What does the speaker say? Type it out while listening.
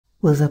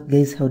What's up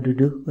guys, how do you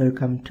do?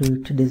 Welcome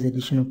to today's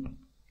edition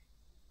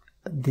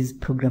of these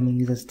Programming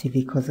Users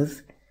TV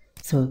courses.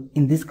 So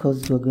in this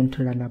course we're going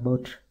to learn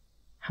about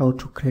how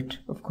to create,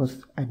 of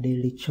course, a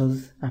daily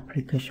chores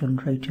application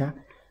right here,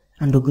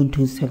 and we're going to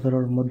use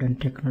several modern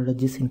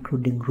technologies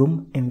including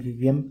Room,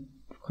 mvvm,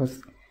 of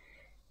course,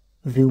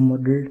 view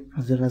model,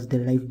 as well as the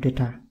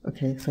LiveData.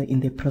 Okay, so in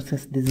the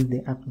process, this is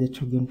the app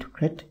that you're going to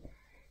create.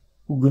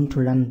 We're going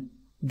to learn,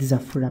 this is a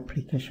full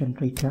application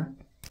right here.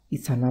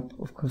 It's an app,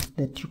 of course,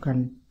 that you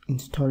can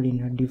install in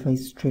your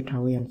device straight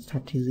away and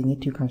start using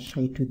it. You can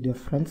share it with your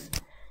friends.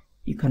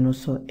 You can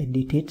also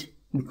edit it,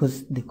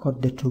 because the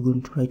code that you're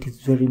going to write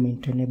is very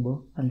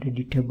maintainable and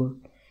editable,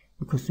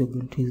 because you're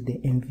going to use the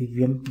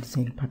mvvm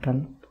design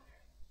pattern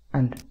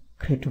and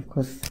create, of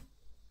course,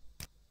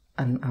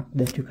 an app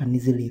that you can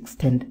easily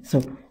extend.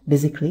 So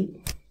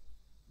basically,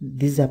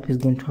 this app is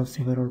going to have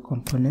several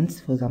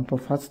components. For example,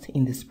 first,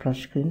 in the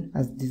splash screen,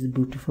 as this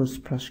beautiful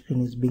splash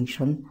screen is being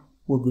shown,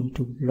 we're going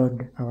to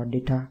load our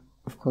data,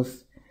 of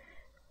course,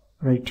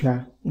 right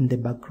here in the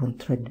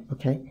background thread.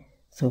 Okay,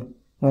 so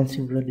once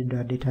you've loaded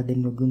our data,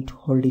 then we're going to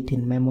hold it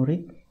in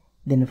memory.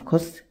 Then, of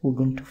course, we're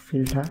going to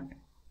filter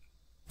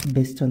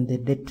based on the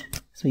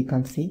date. So you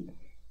can see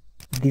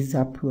this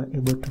app we are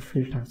able to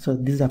filter. So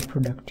this is a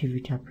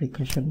productivity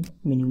application,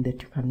 meaning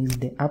that you can use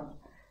the app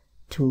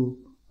to,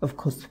 of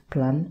course,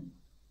 plan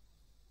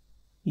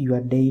your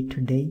day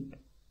to day,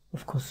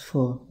 of course,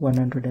 for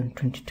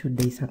 122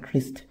 days at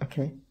least.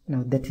 Okay,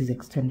 now that is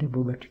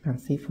extendable, but you can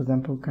see, for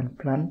example, you can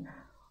plan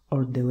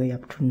all the way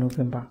up to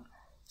November.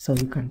 So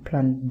you can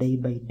plan day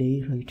by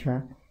day right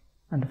here,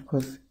 and of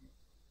course,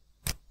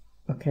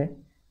 okay,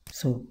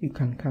 so you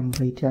can come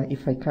right here.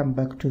 If I come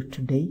back to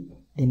today,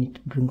 then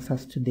it brings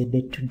us to the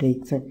date today.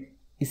 So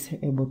it's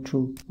able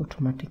to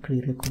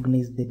automatically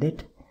recognize the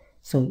date.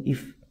 So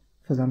if,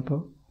 for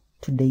example,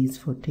 today is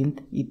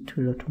 14th, it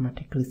will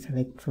automatically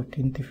select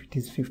 14th if it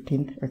is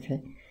 15th.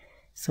 Okay,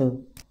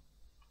 so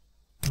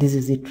this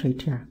is it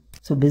right here.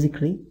 So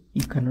basically,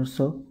 you can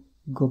also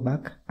go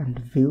back and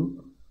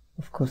view,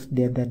 of course,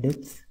 the other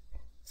dates.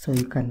 So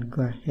you can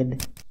go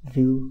ahead,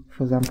 view,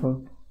 for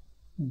example,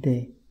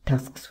 the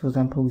tasks. For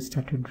example, we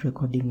started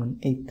recording on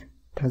 8th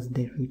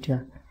Thursday right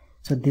here.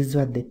 So these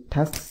were the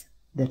tasks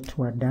that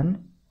were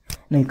done.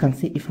 Now you can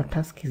see if a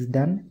task is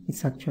done,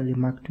 it's actually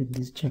marked with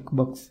this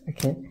checkbox.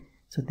 Okay,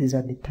 so these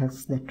are the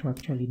tasks that were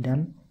actually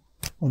done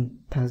on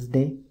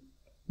Thursday.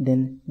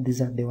 Then these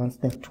are the ones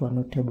that were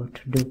not able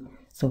to do.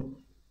 So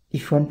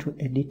if you want to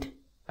edit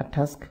a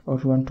task or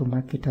you want to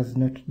mark it as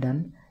not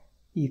done,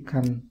 you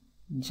can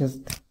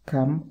just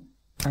come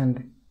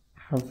and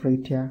have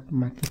right here,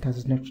 mark it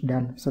as not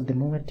done. So the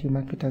moment you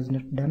mark it as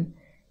not done,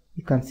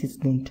 you can see it's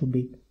going to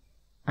be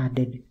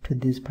added to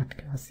this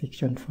particular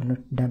section for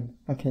not done.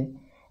 Okay,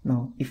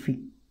 now if we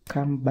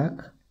come back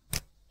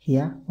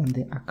here on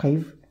the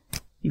archive,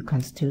 you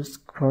can still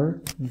scroll,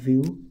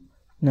 view.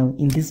 Now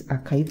in this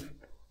archive,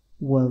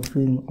 we're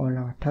viewing all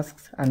our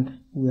tasks and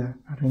we are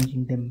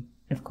arranging them,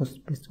 of course,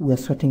 we are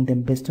sorting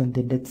them based on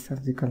the dates,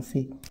 as you can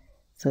see.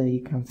 So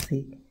you can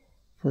see,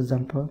 for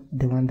example,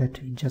 the one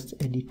that we just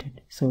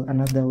edited. So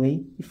another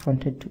way, if you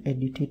wanted to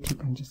edit it, you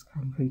can just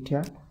come right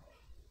here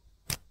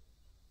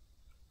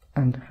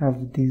and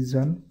have this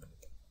one.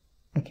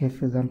 Okay,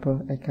 for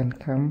example, I can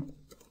come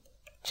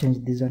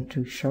change this one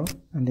to show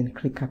and then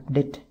click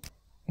update.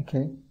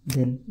 Okay,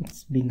 then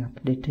it's being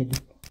updated.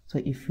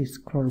 So if we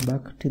scroll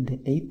back to the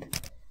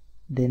 8th,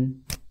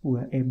 then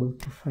we're able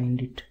to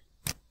find it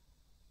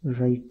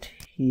right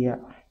here.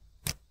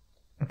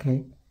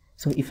 Okay,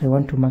 so if I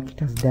want to mark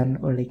it as done,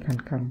 all I can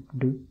come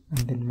do and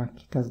then mark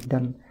it as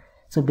done.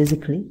 So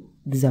basically,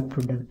 this is a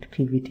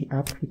productivity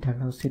app. It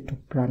allows you to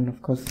plan,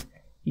 of course,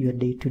 your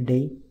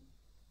day-to-day,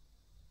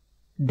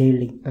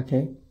 daily.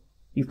 Okay,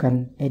 you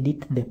can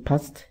edit the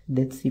past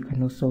dates. You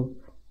can also,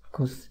 of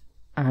course,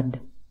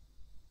 add,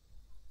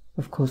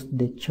 of course,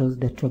 the chores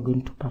that you're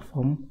going to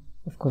perform,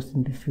 of course,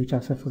 in the future.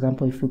 So for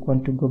example, if you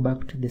want to go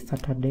back to the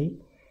Saturday,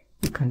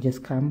 you can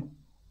just come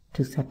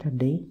to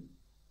Saturday.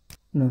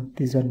 No,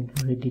 this one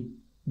is already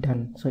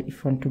done. So if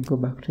you want to go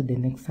back to the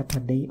next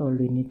Saturday, all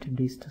we need to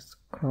do is to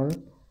scroll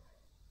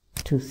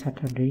to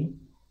Saturday,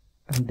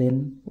 and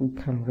then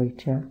we come right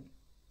here,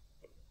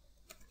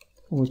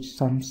 watch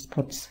some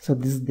spots. So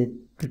this is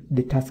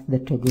the task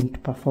that you're going to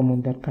perform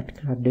on that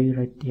particular day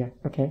right here.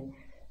 Okay,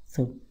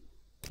 so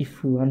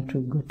if we want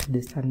to go to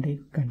the Sunday,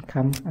 we can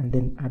come and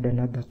then add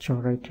another chore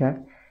right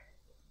here,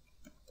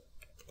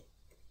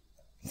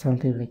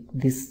 something like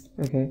this.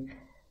 Okay,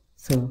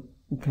 so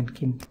you can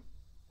keep.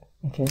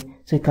 Okay,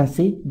 so you can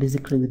see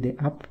basically with the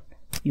app,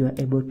 you are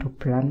able to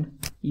plan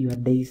your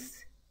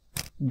days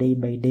day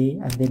by day,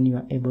 and then you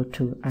are able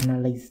to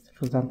analyze.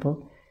 For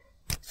example,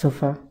 so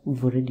far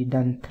we've already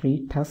done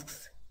 3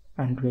 tasks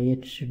and we're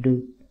yet to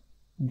do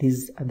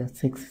these other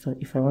 6. So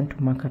if I want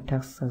to mark a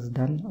task as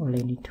done, all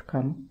I need to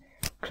come,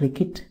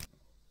 click it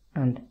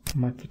and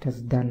mark it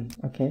as done.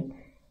 Okay,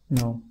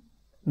 now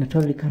not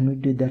only can we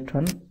do that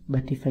one,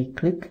 but if I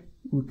click,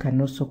 we can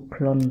also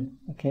clone.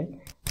 Okay,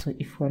 so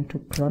if you want to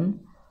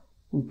clone,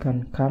 we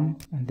can come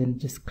and then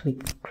just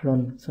click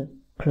clone. So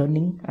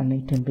cloning an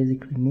item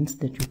basically means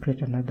that you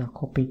create another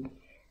copy.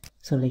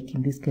 So like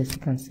in this case, you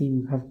can see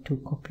we have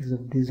 2 copies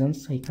of this one,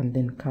 so I can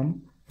then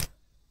come,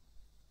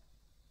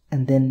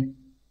 and then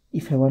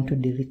if I want to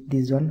delete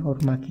this one or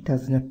mark it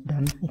as not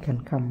done, I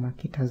can come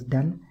mark it as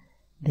done.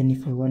 Then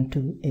if I want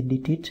to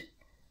edit it,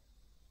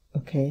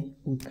 okay,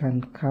 we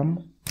can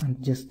come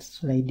and just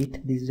slide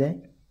it this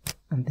way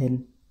and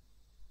then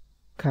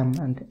come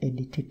and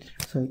edit it.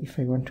 So if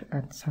I want to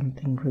add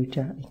something right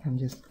here, I can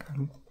just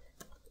come,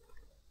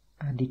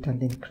 add it,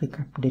 and then click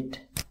update,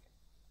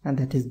 and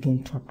that is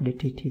going to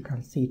update it. You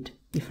can see it.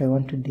 If I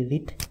want to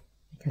delete,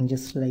 I can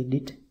just slide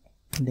it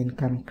and then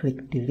come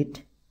click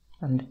delete,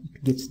 and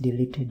it gets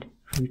deleted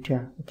right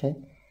here. Okay,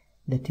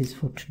 that is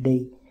for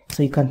today.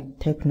 So you can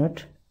take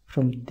note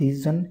from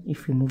this one.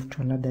 If you move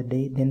to another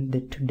day, then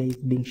the today is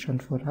being shown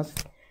for us,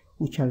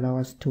 which allow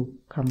us to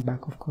come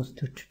back, of course,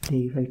 to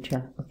today right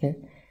here. Okay,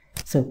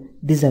 so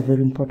this is a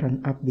very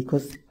important app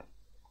because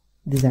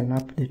this is an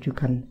app that you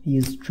can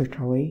use straight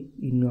away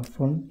in your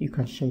phone. You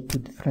can share it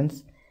with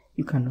friends.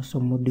 You can also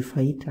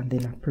modify it and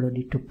then upload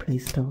it to Play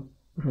Store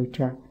right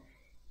here.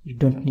 You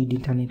don't need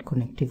internet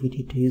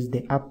connectivity to use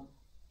the app.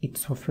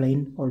 It's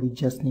offline. All you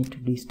just need to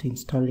do is to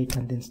install it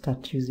and then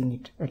start using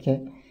it.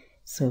 Okay,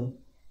 so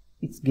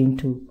it's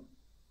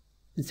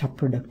a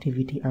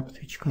productivity app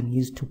which you can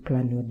use to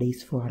plan your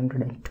days for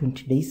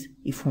 120 days.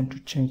 If you want to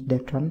change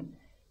that one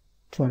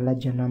to a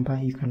larger number,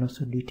 you can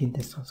also do it in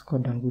the source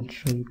code. I'm going to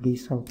show you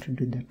guys how to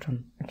do that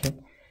one. Okay,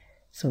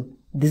 so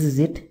this is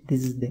it.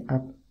 This is the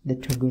app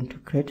that you're going to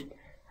create,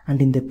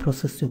 and in the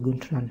process you're going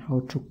to learn how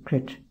to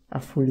create a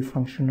fully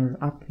functional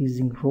app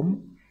using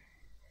Room,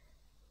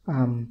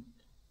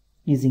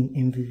 using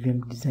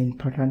mvvm design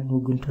pattern.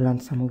 We're going to learn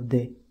some of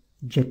the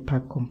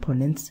jetpack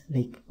components,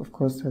 like of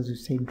course as we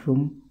said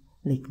Room,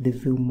 like the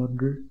view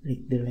model,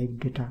 like the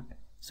LiveData.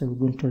 So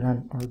we're going to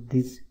learn all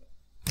this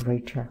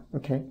right here.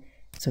 Okay,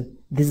 so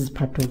this is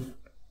part of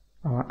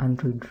our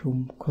Android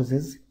Room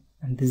courses,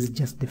 and this is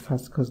just the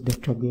first course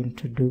that we're going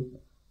to do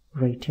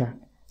right here.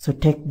 So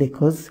take the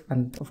course,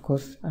 and of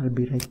course I'll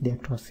be right there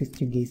to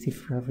assist you guys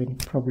if you have any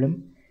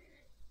problem.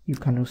 You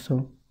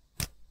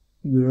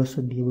will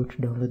also be able to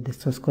download the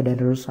source code,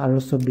 and I'll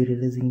also be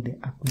releasing the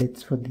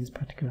updates for this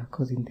particular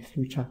course in the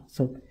future.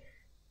 So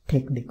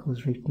take the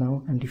course right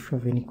now, and if you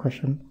have any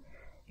question,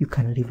 you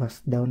can leave us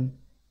down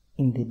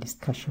in the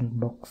discussion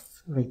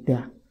box right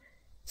there.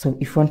 So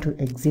if you want to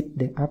exit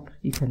the app,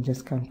 you can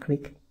just come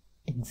click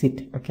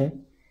exit. Okay,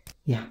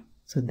 yeah,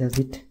 so that's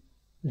it.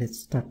 Let's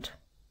start.